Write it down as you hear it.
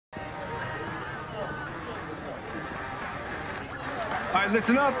All right,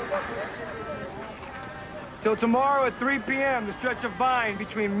 listen up. Till tomorrow at 3 p.m., the stretch of Vine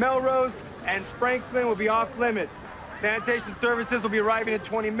between Melrose and Franklin will be off limits. Sanitation services will be arriving in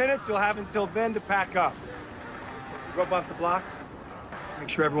 20 minutes. You'll have until then to pack up. Go up off the block. Make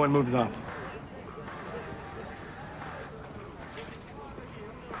sure everyone moves off.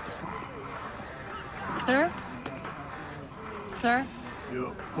 Sir? Sir?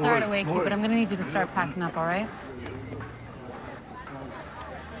 Yeah. Sorry to wake you, but I'm gonna need you to start packing up, all right?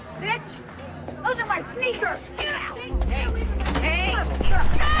 Bitch! Those are my sneakers! Get out! Hey!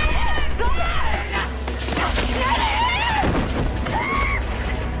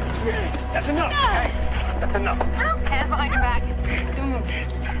 That's enough. Hey, that's enough. Hands behind your back. Don't move.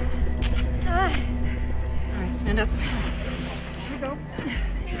 All right, stand up. Here we go.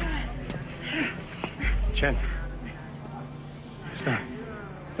 Chen. Stop.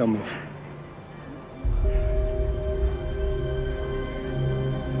 Don't move.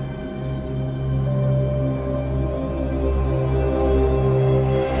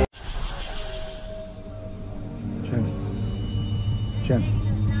 Chen.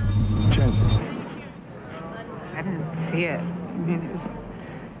 I didn't see it. I mean, it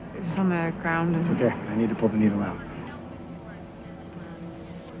was on the ground and... It's okay. I need to pull the needle out.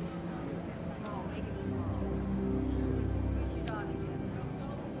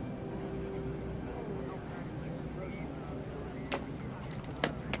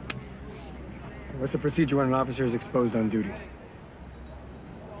 What's the procedure when an officer is exposed on duty?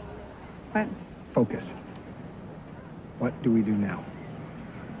 What? Focus. What do we do now?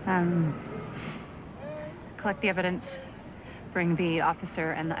 Collect the evidence, bring the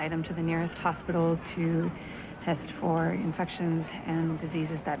officer and the item to the nearest hospital to test for infections and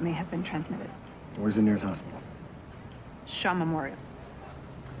diseases that may have been transmitted. Where's the nearest hospital? Shaw Memorial.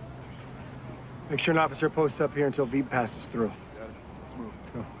 Make sure an officer posts up here until Veep passes through.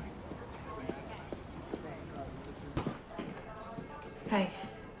 Let's go. Hi.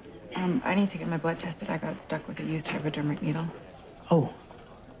 I need to get my blood tested. I got stuck with a used hypodermic needle. Oh.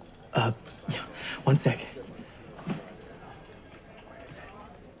 One sec.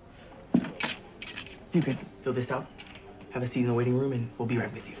 You could fill this out, have a seat in the waiting room, and we'll be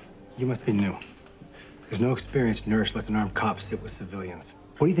right with you. You must be new. There's no experienced nurse lets an armed cop sit with civilians.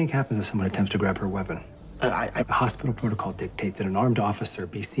 What do you think happens if someone attempts to grab her weapon? The hospital protocol dictates that an armed officer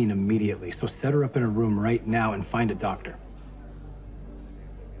be seen immediately, so set her up in a room right now and find a doctor.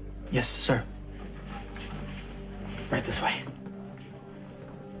 Yes, sir. Right this way.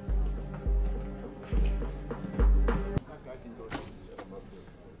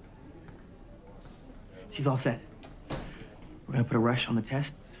 She's all set. We're gonna put a rush on the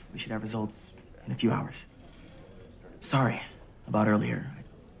tests. We should have results in a few hours. Sorry about earlier.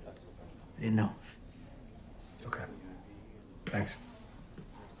 I didn't know. It's okay. Thanks.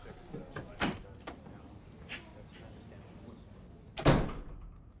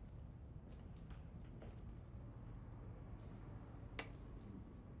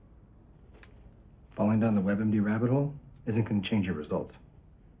 Falling down the WebMD rabbit hole isn't going to change your results.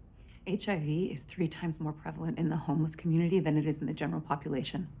 HIV is 3 times more prevalent in the homeless community than it is in the general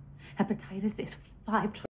population. Hepatitis is 5 times.